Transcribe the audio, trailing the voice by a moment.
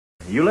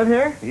You live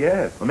here?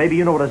 Yes. Well, maybe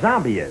you know what a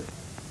zombie is.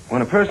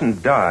 When a person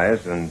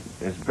dies and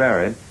is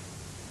buried,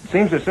 it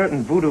seems there's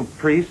certain voodoo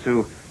priests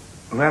who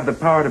have the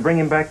power to bring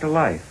him back to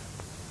life.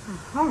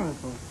 How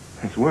horrible.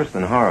 It's worse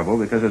than horrible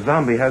because a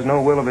zombie has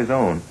no will of his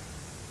own.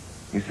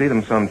 You see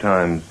them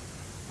sometimes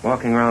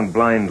walking around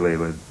blindly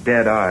with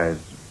dead eyes,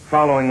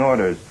 following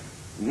orders,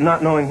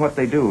 not knowing what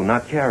they do,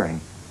 not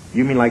caring.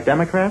 You mean like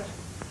Democrats?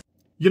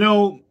 You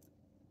know,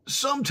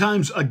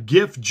 sometimes a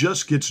gift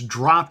just gets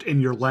dropped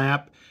in your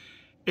lap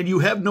and you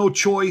have no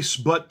choice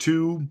but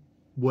to,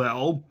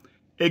 well,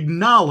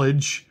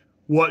 acknowledge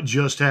what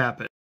just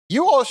happened.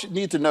 You all should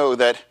need to know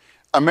that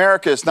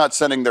America is not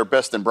sending their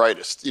best and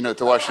brightest,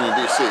 to Washington,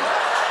 D.C.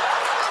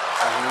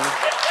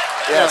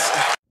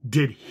 Yes.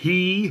 Did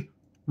he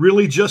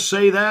really just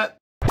say that?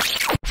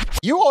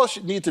 You all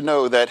should need to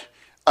know that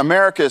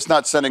America is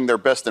not sending their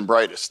best and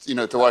brightest,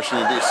 to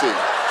Washington, D.C.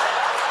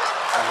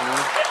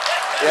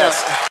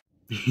 Yes.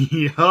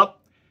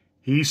 Yup,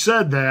 he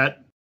said that.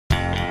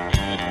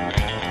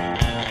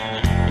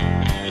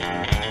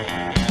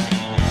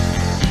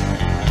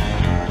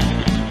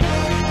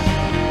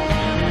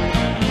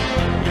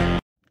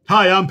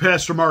 Hi, I'm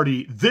Pastor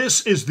Marty.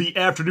 This is the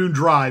Afternoon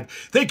Drive.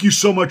 Thank you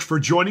so much for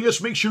joining us.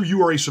 Make sure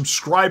you are a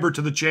subscriber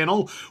to the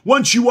channel.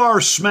 Once you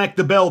are, smack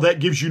the bell. That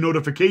gives you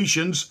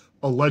notifications,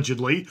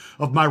 allegedly,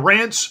 of my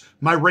rants,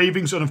 my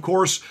ravings, and of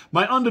course,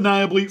 my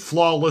undeniably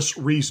flawless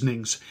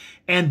reasonings.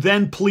 And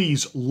then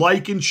please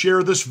like and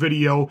share this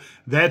video.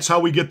 That's how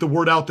we get the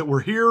word out that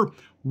we're here.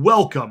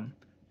 Welcome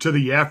to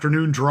the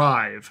Afternoon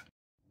Drive.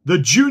 The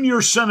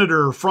junior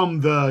senator from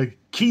the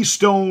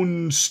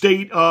Keystone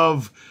state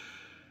of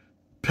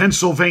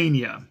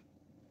Pennsylvania,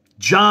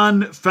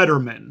 John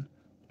Fetterman,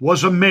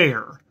 was a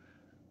mayor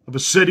of a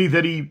city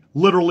that he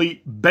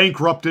literally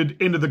bankrupted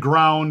into the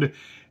ground,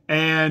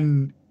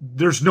 and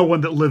there's no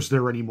one that lives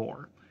there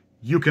anymore.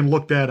 You can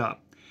look that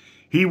up.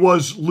 He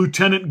was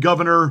lieutenant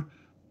governor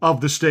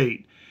of the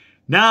state.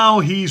 Now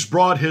he's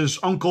brought his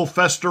Uncle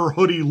Fester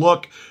hoodie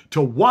look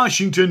to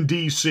Washington,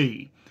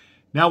 D.C.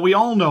 Now, we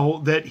all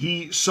know that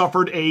he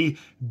suffered a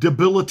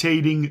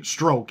debilitating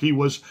stroke. He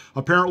was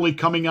apparently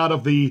coming out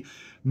of the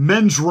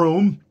men's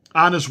room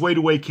on his way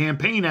to a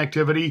campaign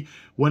activity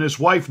when his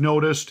wife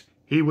noticed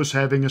he was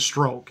having a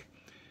stroke.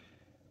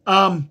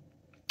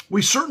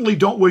 We certainly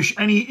don't wish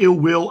any ill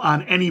will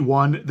on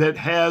anyone that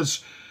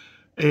has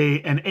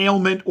an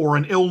ailment or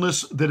an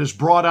illness that is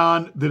brought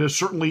on that is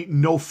certainly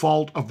no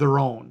fault of their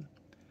own.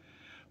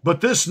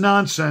 But this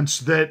nonsense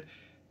that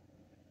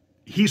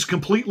he's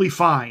completely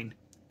fine,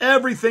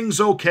 everything's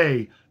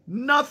okay,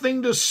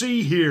 nothing to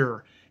see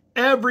here,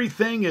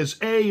 everything is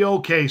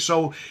A-okay.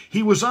 So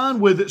he was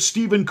on with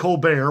Stephen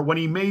Colbert when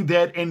he made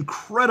that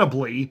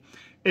incredibly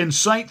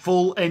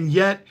insightful and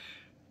yet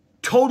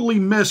totally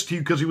missed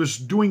because he was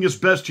doing his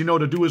best,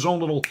 to do his own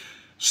little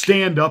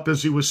stand-up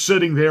as he was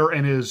sitting there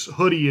in his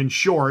hoodie and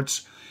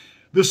shorts.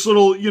 This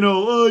little,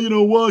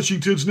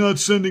 Washington's not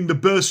sending the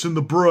best and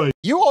the bright.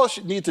 You all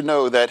should need to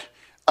know that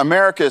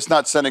America is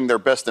not sending their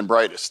best and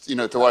brightest,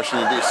 to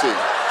Washington, D.C.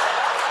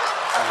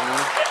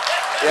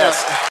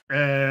 Yes.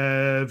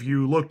 Have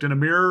you looked in a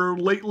mirror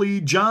lately,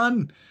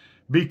 John?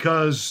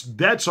 Because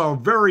that's a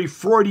very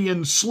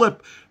Freudian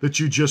slip that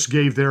you just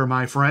gave there,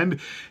 my friend.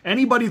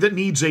 Anybody that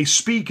needs a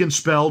speak and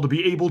spell to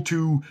be able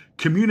to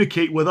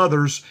communicate with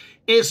others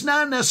is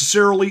not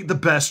necessarily the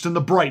best and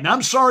the bright. Now,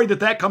 I'm sorry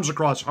that comes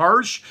across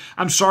harsh.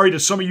 I'm sorry to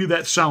some of you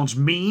that sounds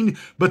mean,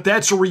 but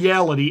that's a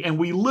reality, and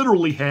we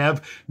literally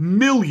have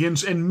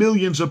millions and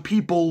millions of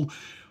people.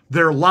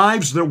 Their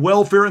lives, their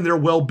welfare, and their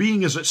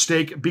well-being is at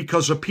stake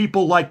because of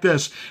people like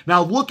this.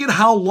 Now, look at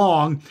how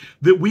long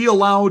that we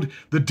allowed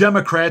the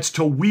Democrats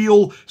to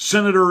wheel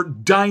Senator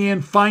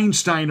Dianne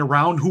Feinstein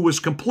around, who was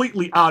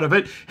completely out of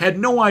it, had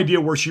no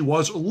idea where she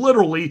was,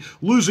 literally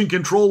losing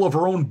control of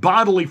her own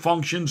bodily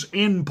functions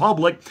in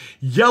public,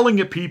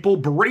 yelling at people,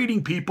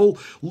 berating people,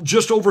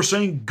 just over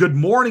saying good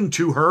morning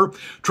to her,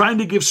 trying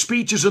to give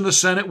speeches in the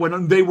Senate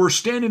when they were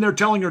standing there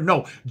telling her,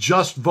 no,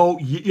 just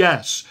vote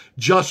yes.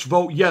 Just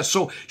vote yes.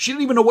 So she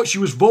didn't even know what she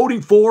was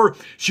voting for.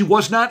 She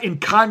was not in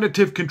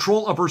cognitive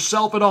control of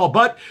herself at all.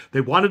 But they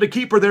wanted to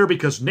keep her there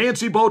because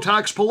Nancy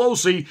Botox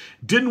Pelosi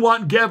didn't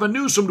want Gavin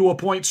Newsom to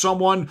appoint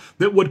someone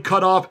that would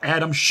cut off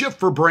Adam Schiff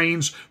for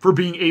brains for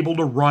being able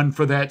to run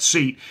for that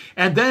seat.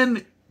 And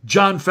then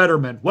John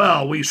Fetterman,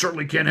 well, we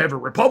certainly can't have a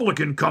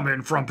Republican come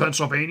in from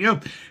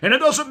Pennsylvania. And it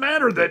doesn't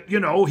matter that,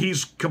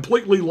 he's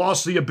completely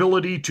lost the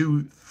ability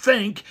to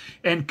think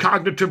and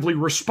cognitively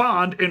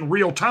respond in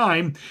real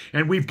time.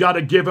 And we've got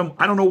to give him,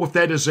 I don't know if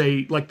that is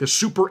like the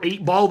Super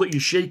 8 ball that you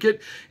shake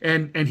it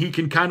and he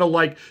can kind of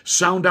like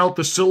sound out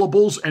the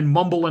syllables and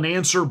mumble an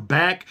answer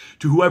back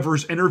to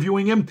whoever's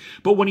interviewing him.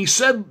 But when he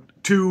said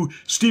to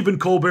Stephen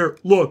Colbert,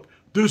 look,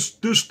 this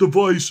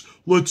device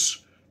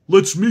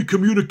lets me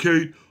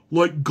communicate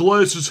like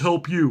glasses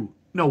help you.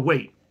 No,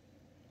 wait.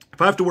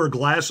 If I have to wear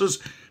glasses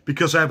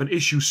because I have an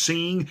issue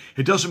seeing,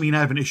 it doesn't mean I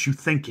have an issue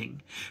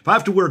thinking. If I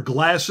have to wear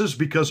glasses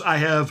because I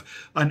have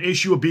an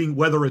issue of being,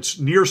 whether it's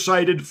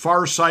nearsighted,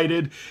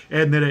 farsighted,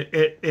 and that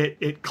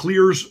it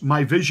clears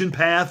my vision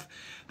path,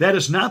 that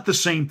is not the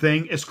same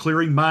thing as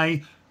clearing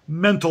my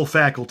mental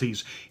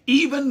faculties.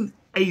 Even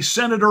a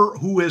senator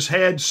who has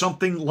had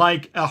something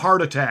like a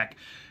heart attack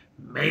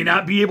may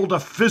not be able to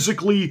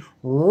physically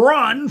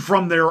run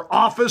from their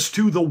office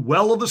to the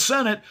well of the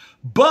Senate,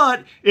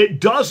 but it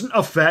doesn't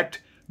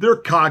affect their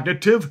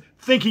cognitive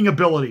thinking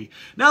ability.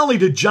 Not only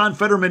did John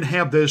Fetterman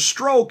have this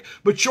stroke,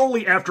 but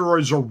shortly after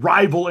his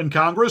arrival in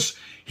Congress,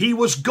 he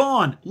was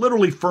gone,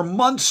 literally for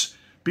months,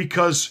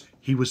 because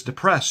he was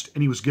depressed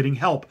and he was getting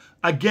help.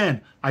 Again,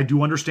 I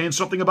do understand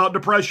something about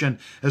depression.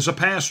 As a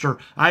pastor,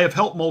 I have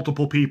helped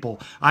multiple people.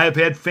 I have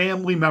had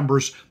family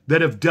members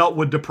that have dealt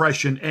with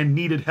depression and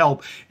needed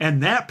help.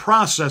 And that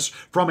process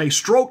from a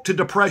stroke to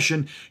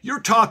depression, you're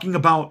talking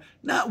about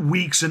not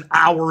weeks and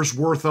hours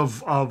worth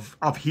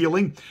of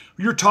healing.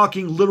 You're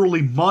talking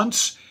literally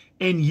months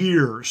and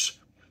years.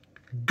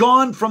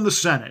 Gone from the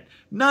Senate,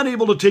 not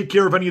able to take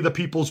care of any of the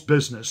people's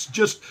business,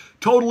 just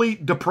totally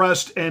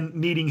depressed and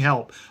needing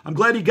help. I'm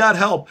glad he got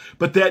help,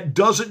 but that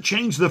doesn't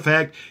change the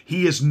fact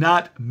he is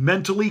not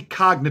mentally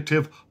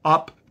cognitive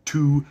up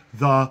to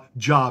the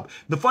job.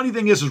 The funny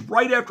thing is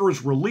right after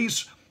his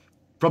release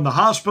from the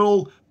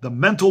hospital, the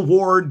mental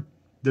ward,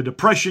 the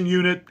depression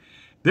unit,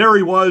 there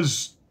he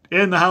was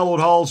in the hallowed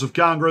halls of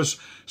Congress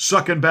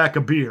sucking back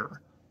a beer.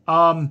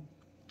 I'm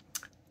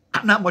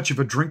not much of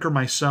a drinker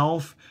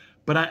myself,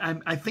 but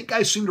I think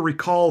I seem to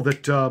recall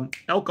that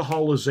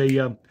alcohol is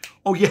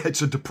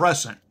it's a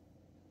depressant.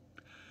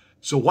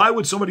 So why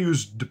would somebody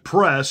who's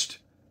depressed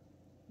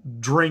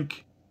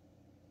drink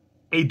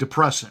a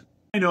depressant?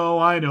 I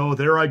know,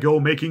 there I go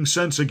making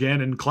sense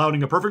again and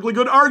clouding a perfectly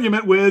good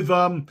argument with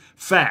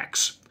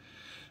facts.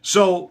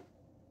 So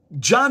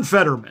John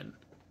Fetterman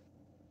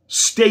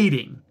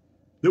stating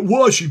that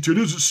Washington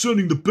isn't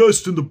sending the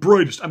best and the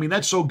brightest. I mean,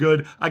 that's so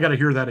good, I got to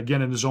hear that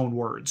again in his own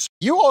words.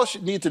 You all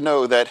should need to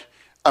know that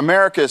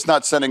America is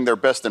not sending their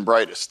best and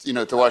brightest, to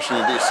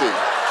Washington, D.C.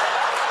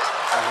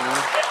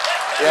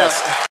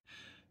 Yes.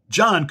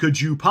 John, could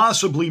you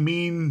possibly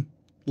mean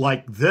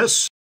like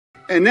this?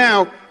 And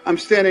now I'm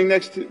standing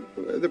next to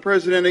the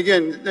president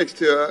again, next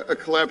to a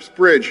collapsed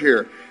bridge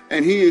here.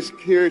 And he is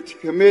here to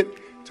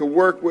commit to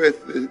work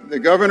with the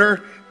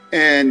governor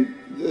and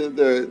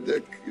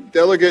the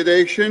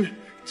delegation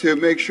to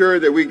make sure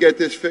that we get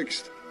this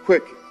fixed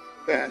quick,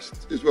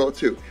 fast as well,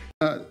 too.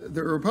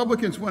 The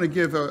Republicans want to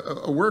give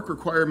a work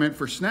requirement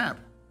for SNAP.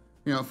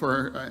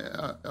 For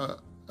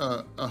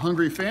a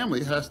hungry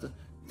family has to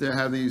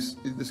have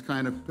this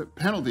kind of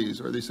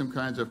penalties or some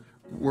kinds of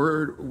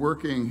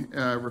working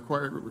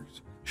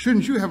requirements.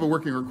 Shouldn't you have a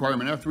working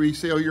requirement after we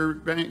sell your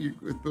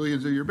bank with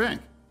billions of your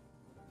bank?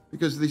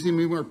 Because they seem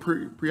to be more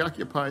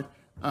preoccupied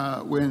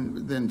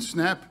than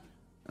SNAP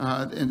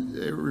and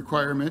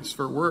requirements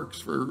for works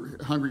for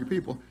hungry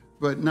people,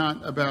 but not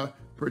about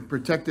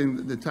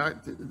protecting the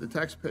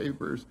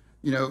taxpayers,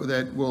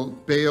 that will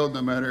bail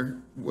no matter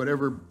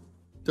whatever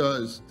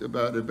does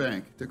about a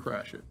bank to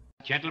crash it.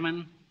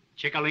 Gentlemen,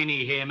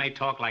 Ciccolini here may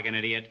talk like an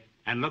idiot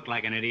and look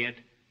like an idiot,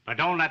 but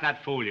don't let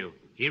that fool you.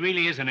 He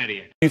really is an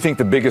idiot. What do you think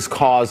the biggest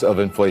cause of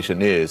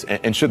inflation is,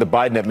 and should the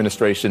Biden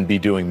administration be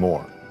doing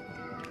more?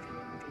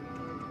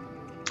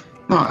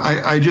 No,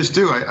 I just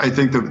do. I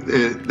think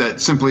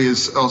that simply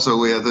is also,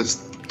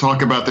 let's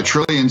talk about the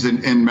trillions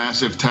in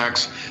massive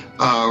tax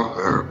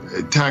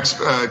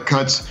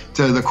cuts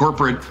to the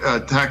corporate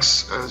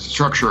tax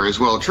structure as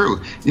well.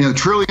 True,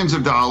 trillions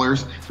of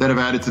dollars that have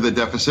added to the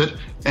deficit,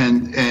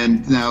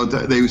 and now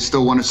they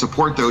still want to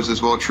support those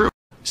as well. True.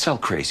 Sell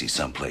crazy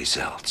someplace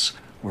else.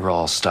 We're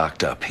all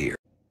stocked up here.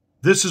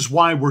 This is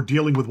why we're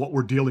dealing with what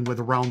we're dealing with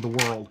around the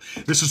world.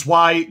 This is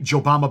why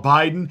Joe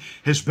Biden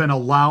has been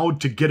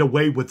allowed to get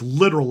away with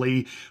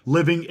literally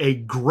living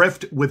a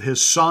grift with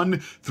his son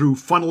through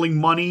funneling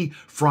money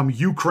from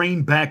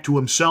Ukraine back to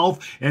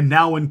himself, and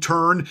now in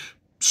turn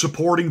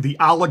supporting the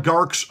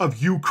oligarchs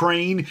of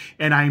Ukraine.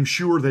 And I'm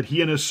sure that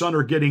he and his son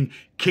are getting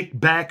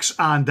kickbacks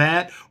on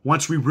that.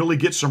 Once we really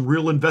get some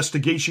real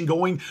investigation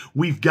going,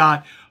 we've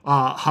got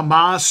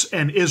Hamas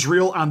and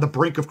Israel on the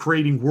brink of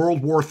creating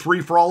World War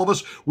III for all of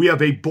us. We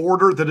have a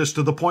border that is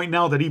to the point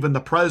now that even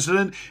the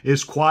president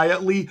is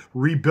quietly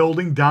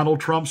rebuilding Donald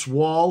Trump's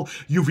wall.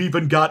 You've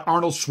even got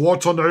Arnold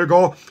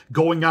Schwarzenegger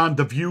going on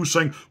The View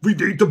saying, we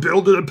need to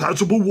build an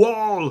impassable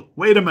wall.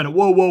 Wait a minute.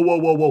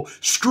 Whoa.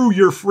 Screw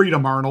your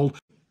freedom, Arnold.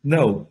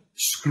 No,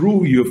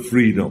 screw your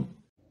freedom.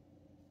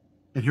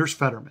 And here's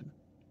Fetterman.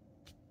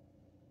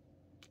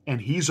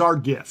 And he's our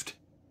gift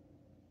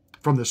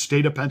from the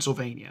state of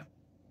Pennsylvania.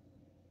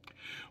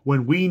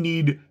 When we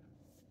need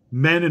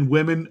men and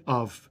women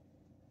of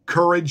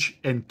courage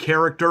and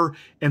character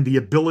and the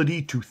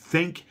ability to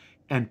think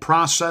and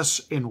process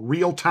in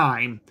real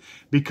time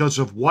because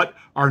of what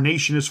our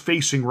nation is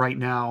facing right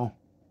now.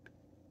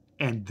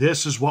 And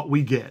this is what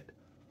we get.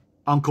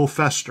 Uncle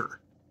Fester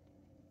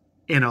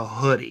in a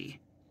hoodie.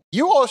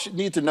 You all should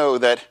need to know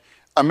that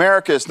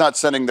America is not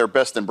sending their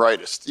best and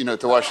brightest,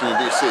 to Washington,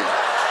 D.C.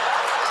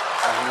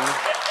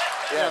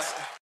 Yes.